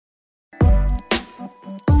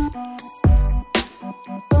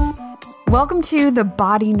Welcome to the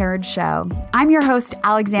Body Nerd Show. I'm your host,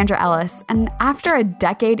 Alexandra Ellis, and after a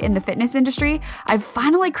decade in the fitness industry, I've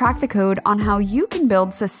finally cracked the code on how you can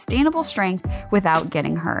build sustainable strength without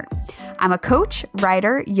getting hurt. I'm a coach,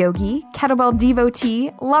 writer, yogi, kettlebell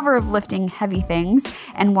devotee, lover of lifting heavy things,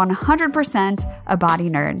 and 100% a body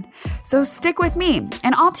nerd. So stick with me,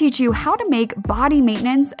 and I'll teach you how to make body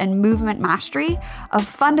maintenance and movement mastery a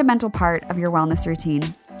fundamental part of your wellness routine.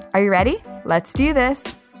 Are you ready? Let's do this.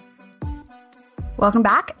 Welcome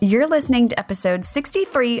back. You're listening to episode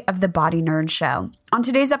 63 of the Body Nerd Show. On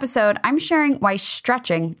today's episode, I'm sharing why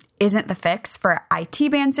stretching isn't the fix for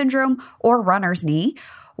IT band syndrome or runner's knee,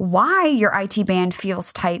 why your IT band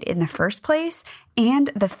feels tight in the first place,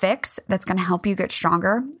 and the fix that's going to help you get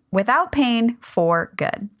stronger without pain for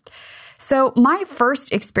good. So my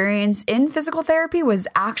first experience in physical therapy was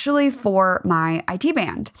actually for my IT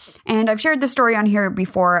band. And I've shared the story on here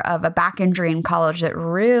before of a back injury in college that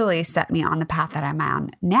really set me on the path that I'm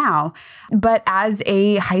on now. But as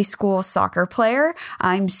a high school soccer player,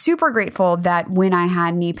 I'm super grateful that when I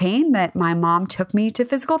had knee pain that my mom took me to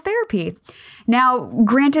physical therapy. Now,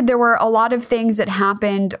 granted, there were a lot of things that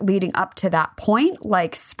happened leading up to that point,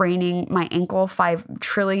 like spraining my ankle 5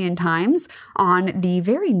 trillion times on the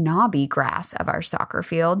very knobby grass of our soccer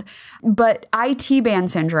field. But IT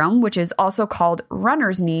band syndrome, which is also called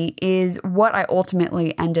runner's knee, is what I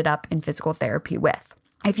ultimately ended up in physical therapy with.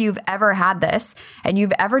 If you've ever had this and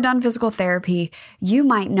you've ever done physical therapy, you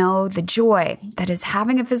might know the joy that is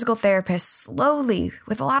having a physical therapist slowly,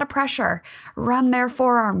 with a lot of pressure, run their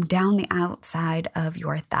forearm down the outside of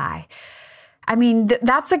your thigh. I mean,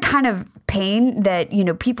 that's the kind of pain that,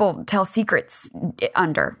 people tell secrets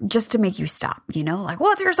under just to make you stop, like,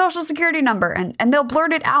 what's your social security number? And they'll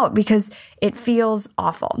blurt it out because it feels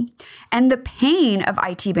awful. And the pain of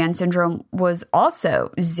IT band syndrome was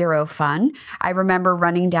also zero fun. I remember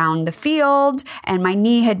running down the field and my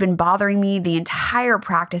knee had been bothering me the entire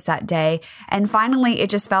practice that day. And finally, it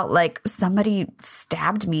just felt like somebody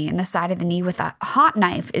stabbed me in the side of the knee with a hot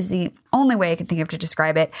knife is the only way I can think of to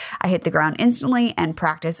describe it. I hit the ground instantly and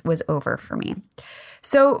practice was over for me.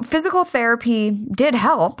 So physical therapy did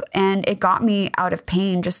help and it got me out of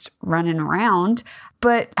pain just running around,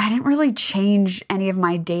 but I didn't really change any of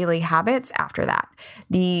my daily habits after that.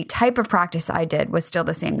 The type of practice I did was still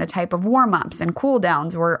the same. The type of warm-ups and cool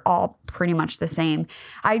downs were all pretty much the same.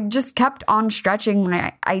 I just kept on stretching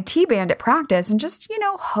my IT band at practice and just,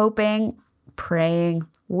 hoping, praying,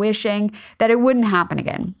 wishing that it wouldn't happen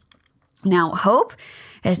again. Now, hope,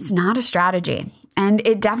 it's not a strategy, and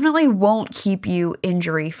it definitely won't keep you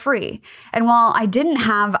injury-free. And while I didn't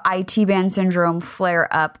have IT band syndrome flare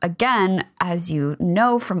up again, as you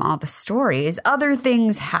know from all the stories, other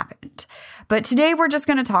things happened. But today we're just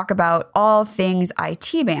going to talk about all things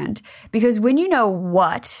IT band, because when you know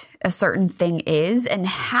what a certain thing is and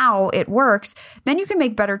how it works, then you can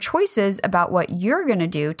make better choices about what you're going to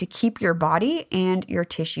do to keep your body and your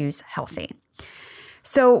tissues healthy.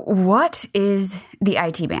 So what is the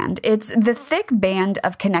IT band? It's the thick band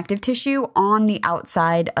of connective tissue on the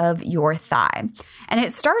outside of your thigh. And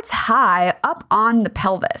it starts high up on the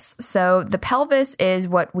pelvis. So the pelvis is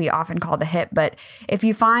what we often call the hip. But if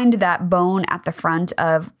you find that bone at the front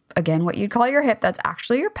of, again, what you'd call your hip, that's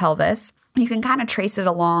actually your pelvis. You can kind of trace it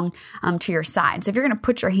along to your side. So if you're going to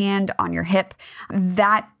put your hand on your hip,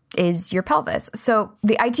 that is your pelvis. So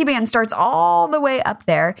the IT band starts all the way up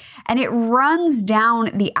there and it runs down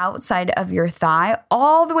the outside of your thigh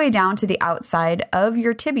all the way down to the outside of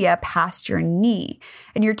your tibia past your knee.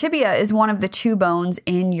 And your tibia is one of the 2 bones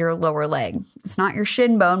in your lower leg. It's not your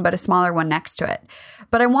shin bone, but a smaller one next to it.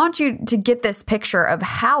 But I want you to get this picture of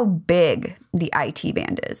how big the IT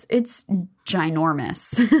band is. It's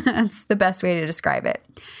ginormous. That's the best way to describe it.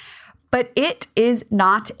 But it is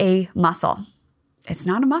not a muscle. It's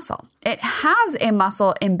not a muscle. It has a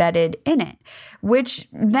muscle embedded in it, which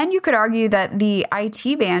then you could argue that the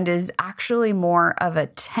IT band is actually more of a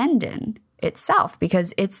tendon itself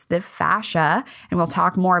because it's the fascia, and we'll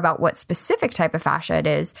talk more about what specific type of fascia it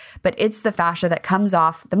is, but it's the fascia that comes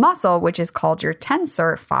off the muscle, which is called your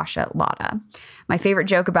tensor fascia lata. My favorite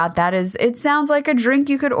joke about that is it sounds like a drink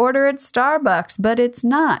you could order at Starbucks, but it's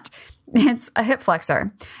not. It's a hip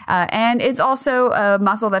flexor. And it's also a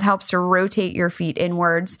muscle that helps to rotate your feet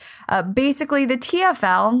inwards. Basically, the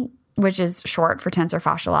TFL, which is short for tensor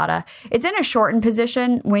fascia lata, it's in a shortened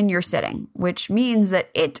position when you're sitting, which means that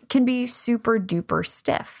it can be super duper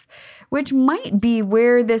stiff, which might be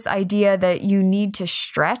where this idea that you need to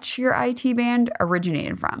stretch your IT band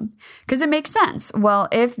originated from. Because it makes sense. Well,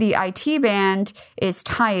 if the IT band is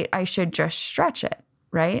tight, I should just stretch it.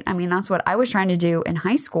 right? I mean, that's what I was trying to do in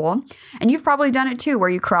high school. And you've probably done it too, where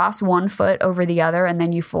you cross one foot over the other and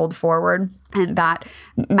then you fold forward. And that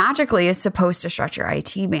magically is supposed to stretch your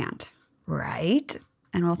IT band, right?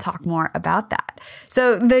 And we'll talk more about that.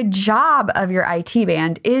 So the job of your IT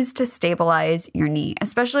band is to stabilize your knee,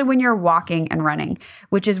 especially when you're walking and running,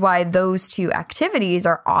 which is why those two activities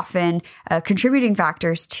are often contributing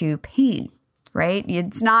factors to pain. Right?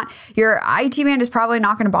 It's not, your IT band is probably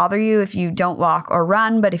not going to bother you if you don't walk or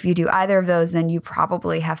run, but if you do either of those, then you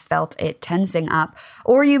probably have felt it tensing up,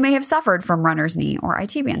 or you may have suffered from runner's knee or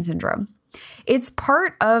IT band syndrome. It's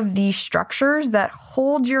part of the structures that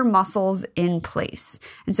hold your muscles in place.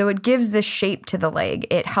 And so it gives the shape to the leg.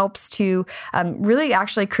 It helps to really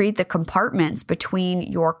actually create the compartments between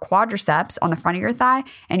your quadriceps on the front of your thigh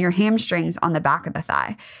and your hamstrings on the back of the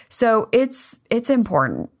thigh. So it's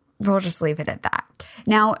important. We'll just leave it at that.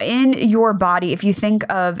 Now, in your body, if you think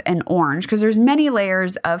of an orange, because there's many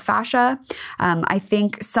layers of fascia, I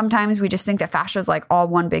think sometimes we just think that fascia is like all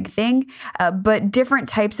one big thing, but different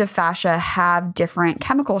types of fascia have different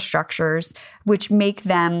chemical structures, which make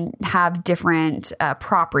them have different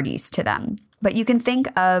properties to them. But you can think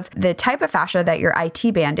of the type of fascia that your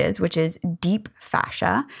IT band is, which is deep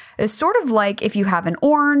fascia. It's sort of like if you have an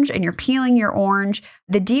orange and you're peeling your orange,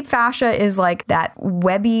 the deep fascia is like that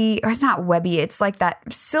webby, or it's not webby, it's like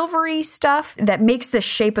that silvery stuff that makes the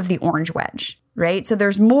shape of the orange wedge, right? So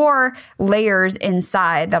there's more layers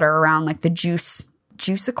inside that are around like the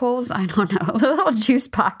juicicles, I don't know, little juice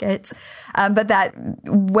pockets, but that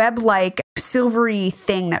web-like silvery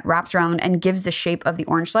thing that wraps around and gives the shape of the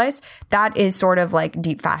orange slice, that is sort of like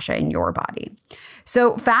deep fascia in your body.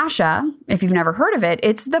 So fascia, if you've never heard of it,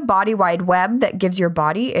 it's the body-wide web that gives your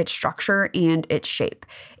body its structure and its shape.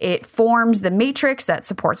 It forms the matrix that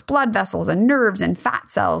supports blood vessels and nerves and fat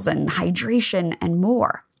cells and hydration and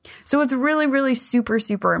more. So it's really, really super,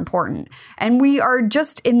 super important. And we are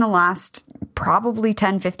just in the last probably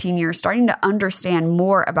 10, 15 years starting to understand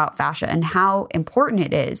more about fascia and how important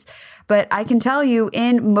it is. But I can tell you,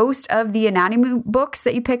 in most of the anatomy books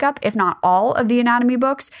that you pick up, if not all of the anatomy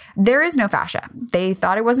books, there is no fascia. They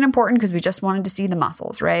thought it wasn't important because we just wanted to see the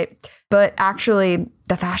muscles, right? But actually,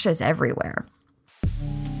 the fascia is everywhere.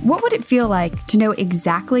 What would it feel like to know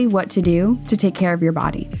exactly what to do to take care of your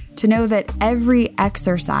body? To know that every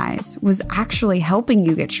exercise was actually helping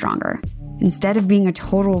you get stronger instead of being a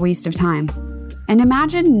total waste of time. And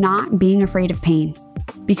imagine not being afraid of pain,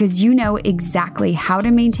 because you know exactly how to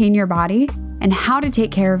maintain your body and how to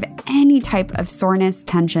take care of any type of soreness,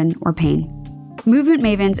 tension, or pain. Movement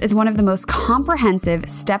Mavens is one of the most comprehensive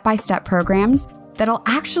step-by-step programs that'll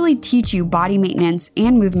actually teach you body maintenance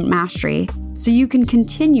and movement mastery so you can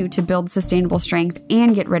continue to build sustainable strength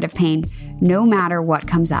and get rid of pain, no matter what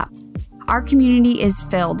comes up. Our community is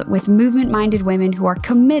filled with movement-minded women who are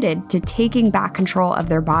committed to taking back control of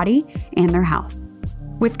their body and their health.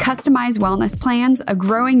 With customized wellness plans, a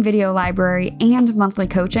growing video library, and monthly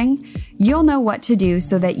coaching, you'll know what to do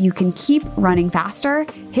so that you can keep running faster,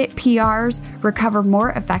 hit PRs, recover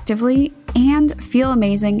more effectively, and feel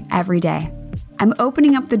amazing every day. I'm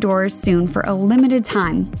opening up the doors soon for a limited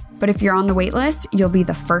time, but if you're on the waitlist, you'll be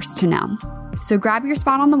the first to know. So grab your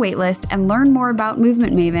spot on the waitlist and learn more about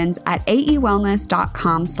Movement Mavens at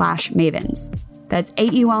aewellness.com/mavens. That's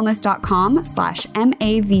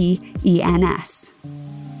aewellness.com/MAVENS.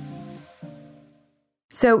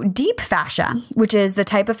 So deep fascia, which is the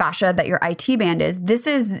type of fascia that your IT band is, this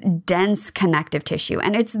is dense connective tissue,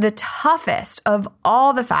 and it's the toughest of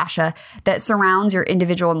all the fascia that surrounds your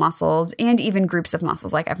individual muscles and even groups of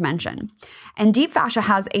muscles like I've mentioned. And deep fascia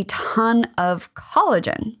has a ton of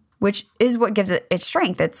collagen, which is what gives it its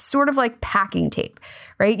strength. It's sort of like packing tape,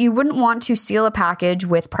 right? You wouldn't want to seal a package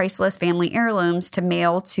with priceless family heirlooms to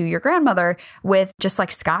mail to your grandmother with just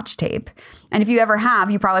like Scotch tape. And if you ever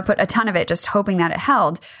have, you probably put a ton of it just hoping that it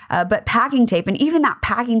held. But packing tape, and even that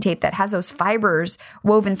packing tape that has those fibers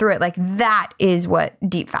woven through it, like that is what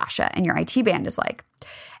deep fascia in your IT band is like.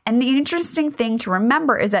 And the interesting thing to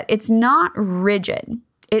remember is that it's not rigid.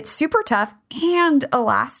 It's super tough and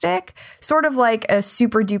elastic, sort of like a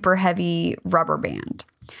super duper heavy rubber band.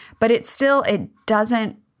 But it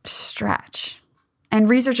doesn't stretch. And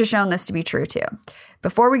research has shown this to be true too.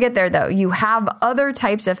 Before we get there though, you have other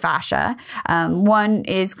types of fascia. One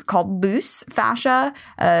is called loose fascia.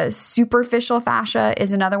 Superficial fascia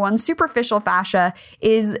is another one. Superficial fascia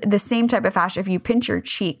is the same type of fascia. If you pinch your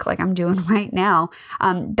cheek like I'm doing right now,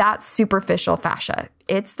 that's superficial fascia.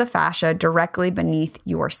 It's the fascia directly beneath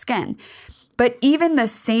your skin. But even the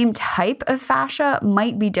same type of fascia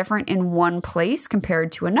might be different in one place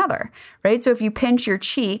compared to another, right? So if you pinch your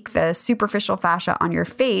cheek, the superficial fascia on your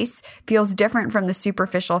face feels different from the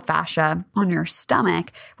superficial fascia on your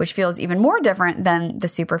stomach, which feels even more different than the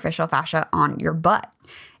superficial fascia on your butt.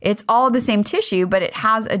 It's all the same tissue, but it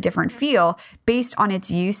has a different feel based on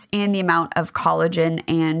its use and the amount of collagen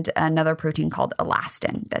and another protein called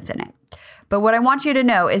elastin that's in it. But what I want you to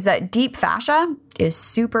know is that deep fascia is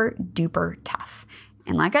super duper tough.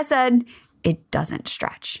 And like I said, it doesn't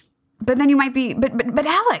stretch. But then you might be, but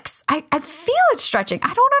Alex, I feel it stretching.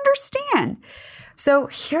 I don't understand. So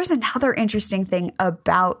here's another interesting thing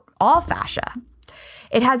about all fascia.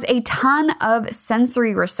 It has a ton of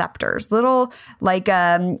sensory receptors, little like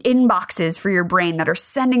inboxes for your brain that are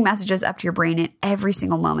sending messages up to your brain at every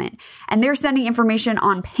single moment. And they're sending information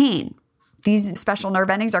on pain. These special nerve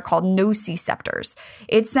endings are called nociceptors.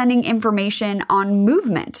 It's sending information on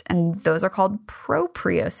movement, and those are called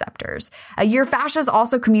proprioceptors. Your fascia is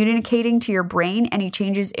also communicating to your brain any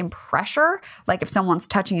changes in pressure, like if someone's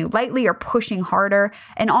touching you lightly or pushing harder,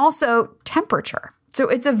 and also temperature. So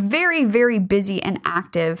it's a very, very busy and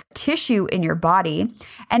active tissue in your body,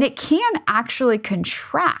 and it can actually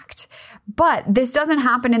contract. But this doesn't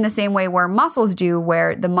happen in the same way where muscles do,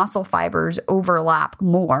 where the muscle fibers overlap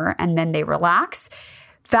more and then they relax.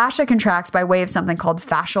 Fascia contracts by way of something called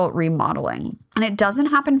fascial remodeling. And it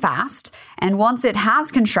doesn't happen fast. And once it has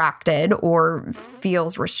contracted or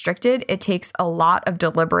feels restricted, it takes a lot of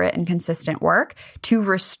deliberate and consistent work to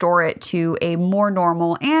restore it to a more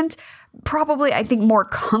normal and probably, I think, more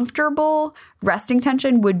comfortable resting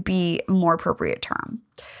tension would be a more appropriate term.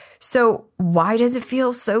 So why does it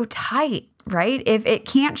feel so tight, right? If it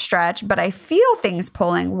can't stretch, but I feel things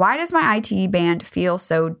pulling, why does my IT band feel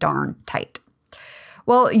so darn tight?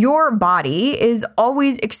 Well, your body is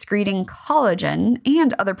always excreting collagen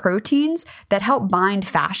and other proteins that help bind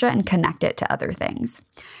fascia and connect it to other things.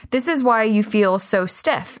 This is why you feel so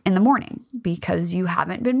stiff in the morning, because you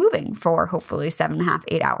haven't been moving for hopefully 7.5,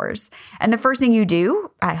 8 hours. And the first thing you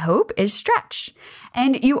do, I hope, is stretch.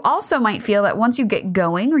 And you also might feel that once you get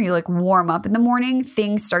going or you like warm up in the morning,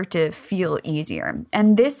 things start to feel easier.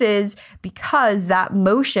 And this is because that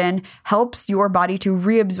motion helps your body to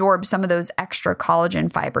reabsorb some of those extra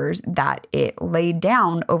collagen fibers that it laid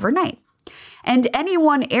down overnight. And any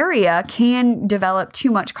one area can develop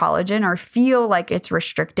too much collagen or feel like it's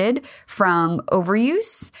restricted from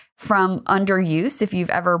overuse, from underuse. If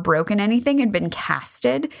you've ever broken anything and been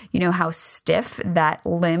casted, you know how stiff that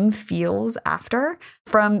limb feels after,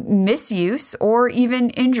 from misuse or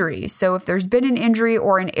even injury. So if there's been an injury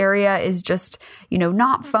or an area is just,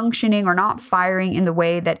 not functioning or not firing in the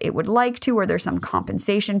way that it would like to, or there's some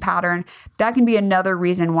compensation pattern, that can be another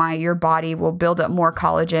reason why your body will build up more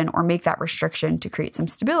collagen or make that restriction to create some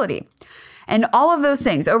stability. And all of those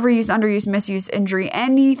things, overuse, underuse, misuse, injury,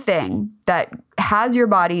 anything that has your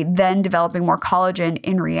body then developing more collagen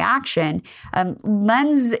in reaction,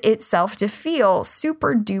 lends itself to feel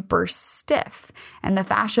super duper stiff. And the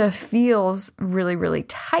fascia feels really, really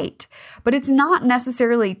tight. But it's not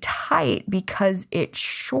necessarily tight because it's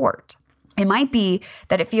short. It might be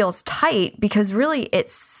that it feels tight because really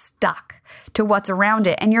it's stuck to what's around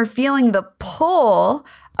it. And you're feeling the pull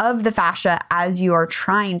of the fascia as you are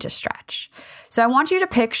trying to stretch. So I want you to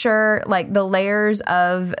picture like the layers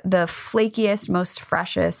of the flakiest, most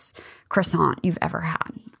freshest croissant you've ever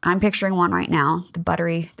had. I'm picturing one right now, the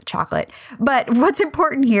buttery, the chocolate. But what's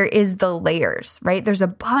important here is the layers, right? There's a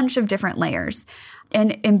bunch of different layers.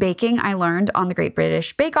 And in baking, I learned on the Great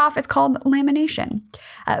British Bake Off, it's called lamination.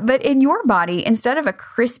 But in your body, instead of a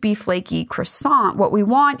crispy, flaky croissant, what we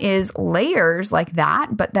want is layers like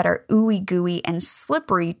that, but that are ooey gooey and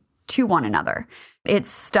slippery to one another. It's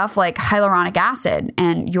stuff like hyaluronic acid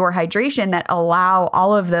and your hydration that allow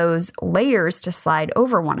all of those layers to slide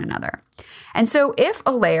over one another. And so if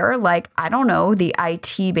a layer like, the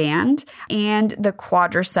IT band and the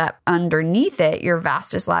quadricep underneath it, your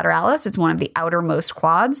vastus lateralis, it's one of the outermost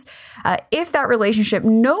quads, if that relationship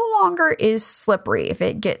no longer is slippery, if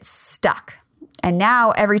it gets stuck, and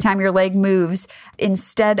now every time your leg moves,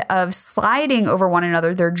 instead of sliding over one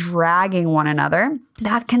another, they're dragging one another,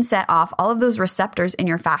 that can set off all of those receptors in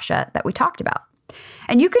your fascia that we talked about.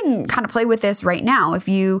 And you can kind of play with this right now. If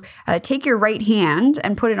you take your right hand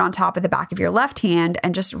and put it on top of the back of your left hand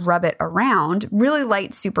and just rub it around, really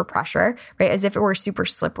light super pressure, right? As if it were super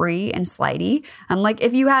slippery and slidey. Like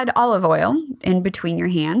if you had olive oil in between your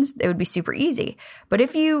hands, it would be super easy. But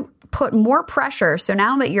if you put more pressure, so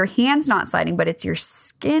now that your hand's not sliding, but it's your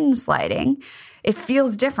skin sliding, it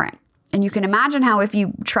feels different. And you can imagine how if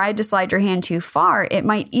you tried to slide your hand too far, it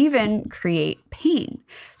might even create pain.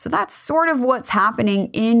 So that's sort of what's happening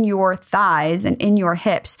in your thighs and in your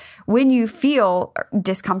hips when you feel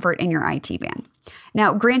discomfort in your IT band.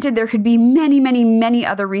 Now, granted, there could be many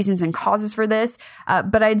other reasons and causes for this,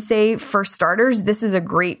 but I'd say for starters, this is a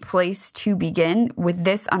great place to begin with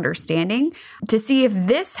this understanding to see if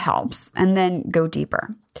this helps and then go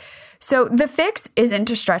deeper. So the fix isn't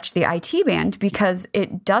to stretch the IT band because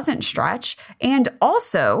it doesn't stretch. And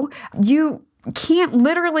also, you can't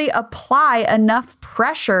literally apply enough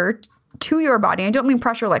pressure to your body. I don't mean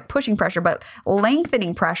pressure like pushing pressure, but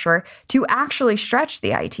lengthening pressure to actually stretch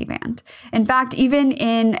the IT band. In fact, even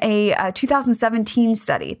in a 2017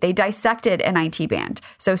 study, they dissected an IT band.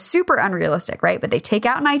 So super unrealistic, right? But they take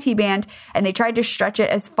out an IT band and they tried to stretch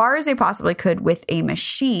it as far as they possibly could with a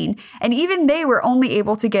machine. And even they were only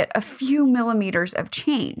able to get a few millimeters of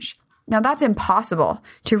change. Now, that's impossible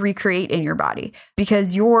to recreate in your body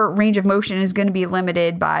because your range of motion is going to be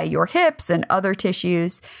limited by your hips and other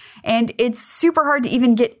tissues. And it's super hard to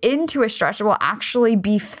even get into a stretch that will actually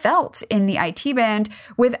be felt in the IT band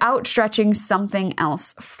without stretching something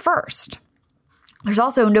else first. There's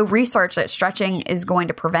also no research that stretching is going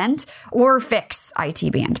to prevent or fix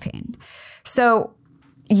IT band pain. So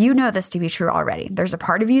you know this to be true already. There's a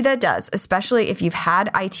part of you that does, especially if you've had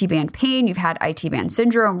IT band pain, you've had IT band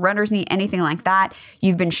syndrome, runner's knee, anything like that.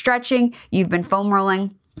 You've been stretching, you've been foam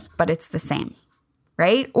rolling, but it's the same,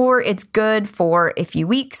 right? Or it's good for a few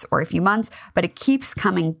weeks or a few months, but it keeps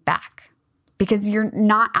coming back because you're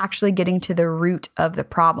not actually getting to the root of the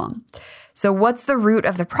problem. So what's the root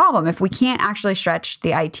of the problem? If we can't actually stretch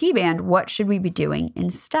the IT band, what should we be doing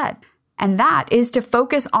instead? And that is to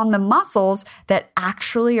focus on the muscles that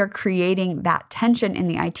actually are creating that tension in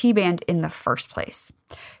the IT band in the first place.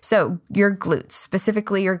 So your glutes,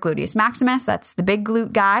 specifically your gluteus maximus, that's the big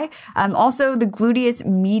glute guy. Also the gluteus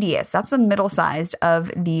medius, that's the middle sized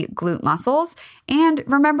of the glute muscles. And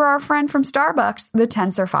remember our friend from Starbucks, the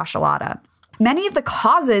tensor fasciae lata. Many of the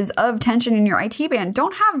causes of tension in your IT band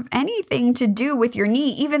don't have anything to do with your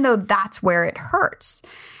knee, even though that's where it hurts.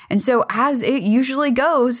 And so as it usually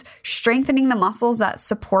goes, strengthening the muscles that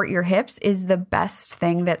support your hips is the best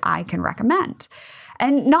thing that I can recommend.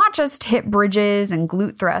 And not just hip bridges and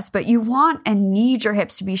glute thrusts, but you want and need your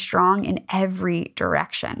hips to be strong in every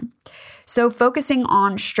direction. So focusing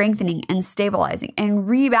on strengthening and stabilizing and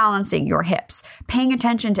rebalancing your hips, paying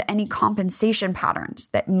attention to any compensation patterns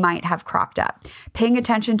that might have cropped up, paying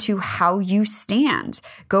attention to how you stand.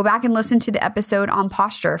 Go back and listen to the episode on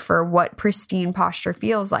posture for what pristine posture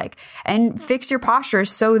feels like and fix your posture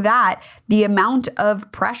so that the amount of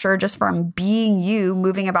pressure just from being you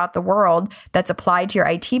moving about the world that's applied to your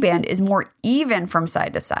IT band is more even from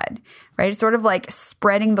side to side, right? It's sort of like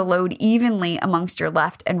spreading the load evenly amongst your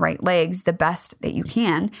left and right legs the best that you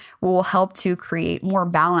can will help to create more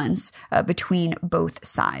balance between both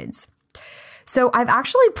sides. So I've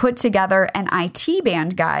actually put together an IT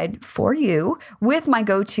band guide for you with my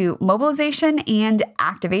go-to mobilization and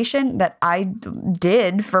activation that I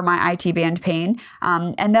did for my IT band pain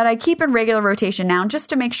and that I keep in regular rotation now just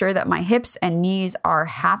to make sure that my hips and knees are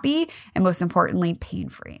happy and most importantly,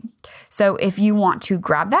 pain-free. So if you want to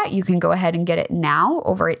grab that, you can go ahead and get it now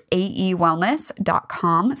over at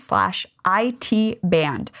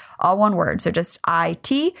aewellness.com/ITband, all one word. So just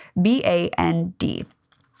ITBAND.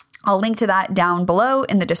 I'll link to that down below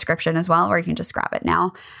in the description as well, or you can just grab it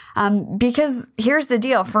now. Because here's the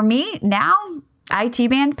deal. For me now, IT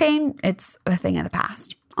band pain, it's a thing of the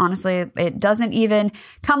past. Honestly, it doesn't even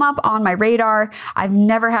come up on my radar. I've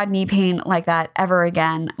never had knee pain like that ever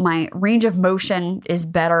again. My range of motion is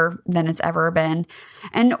better than it's ever been.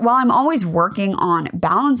 And while I'm always working on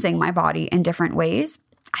balancing my body in different ways,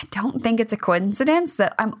 I don't think it's a coincidence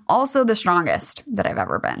that I'm also the strongest that I've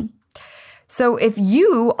ever been. So if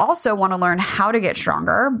you also want to learn how to get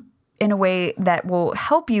stronger in a way that will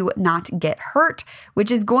help you not get hurt,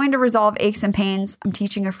 which is going to resolve aches and pains, I'm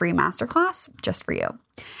teaching a free masterclass just for you.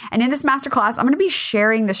 And in this masterclass, I'm going to be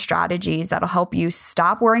sharing the strategies that'll help you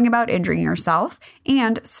stop worrying about injuring yourself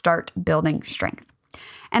and start building strength.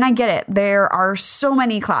 And I get it. There are so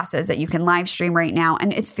many classes that you can live stream right now,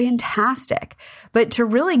 and it's fantastic. But to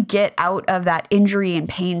really get out of that injury and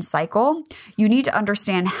pain cycle, you need to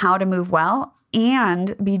understand how to move well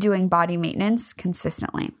and be doing body maintenance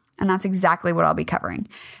consistently. And that's exactly what I'll be covering.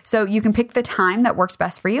 So you can pick the time that works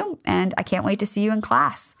best for you, and I can't wait to see you in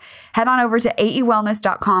class. Head on over to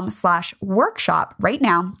aewellness.com/workshop right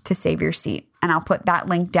now to save your seat. And I'll put that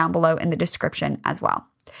link down below in the description as well.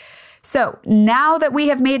 So now that we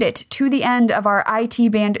have made it to the end of our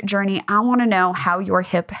IT band journey, I want to know how your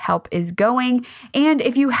hip help is going. And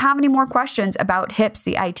if you have any more questions about hips,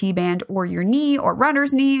 the IT band, or your knee, or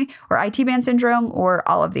runner's knee, or IT band syndrome, or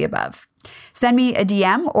all of the above, send me a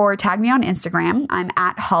DM or tag me on Instagram. I'm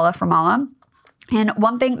at Hala from Hala. And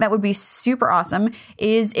one thing that would be super awesome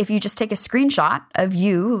is if you just take a screenshot of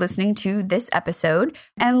you listening to this episode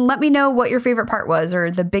and let me know what your favorite part was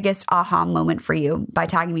or the biggest aha moment for you by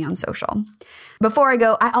tagging me on social. Before I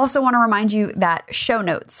go, I also want to remind you that show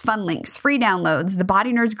notes, fun links, free downloads, the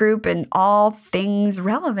Body Nerds group, and all things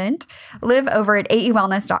relevant live over at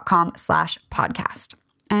aewellness.com/podcast.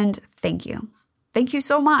 And thank you. Thank you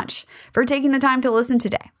so much for taking the time to listen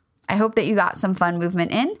today. I hope that you got some fun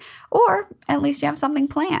movement in, or at least you have something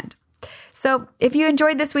planned. So if you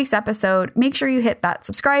enjoyed this week's episode, make sure you hit that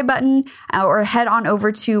subscribe button or head on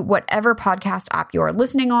over to whatever podcast app you're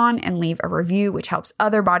listening on and leave a review, which helps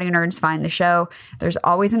other body nerds find the show. There's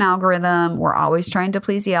always an algorithm. We're always trying to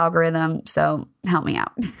please the algorithm. So help me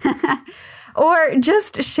out. Or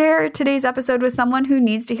just share today's episode with someone who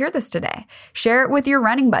needs to hear this today. Share it with your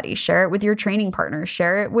running buddy. Share it with your training partner.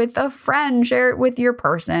 Share it with a friend. Share it with your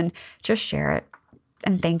person. Just share it.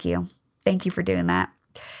 And thank you. Thank you for doing that.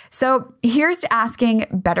 So here's to asking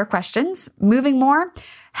better questions, moving more,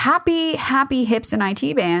 happy hips and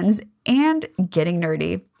IT bands, and getting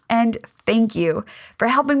nerdy. And thank you for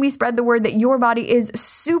helping me spread the word that your body is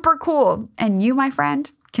super cool. And you, my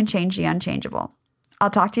friend, can change the unchangeable. I'll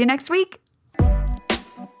talk to you next week.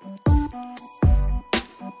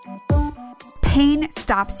 Pain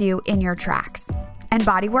stops you in your tracks, and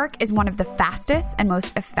bodywork is one of the fastest and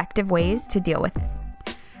most effective ways to deal with it.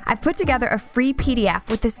 I've put together a free PDF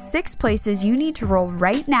with the 6 places you need to roll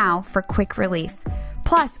right now for quick relief.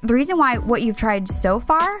 Plus, the reason why what you've tried so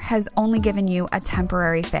far has only given you a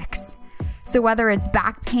temporary fix. So whether it's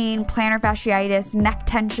back pain, plantar fasciitis, neck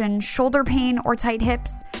tension, shoulder pain, or tight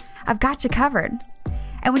hips, I've got you covered.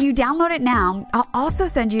 And when you download it now, I'll also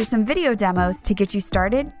send you some video demos to get you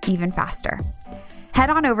started even faster.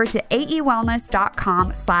 Head on over to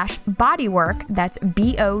aewellness.com/bodywork, that's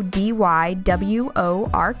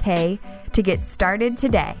BODYWORK, to get started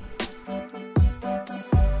today.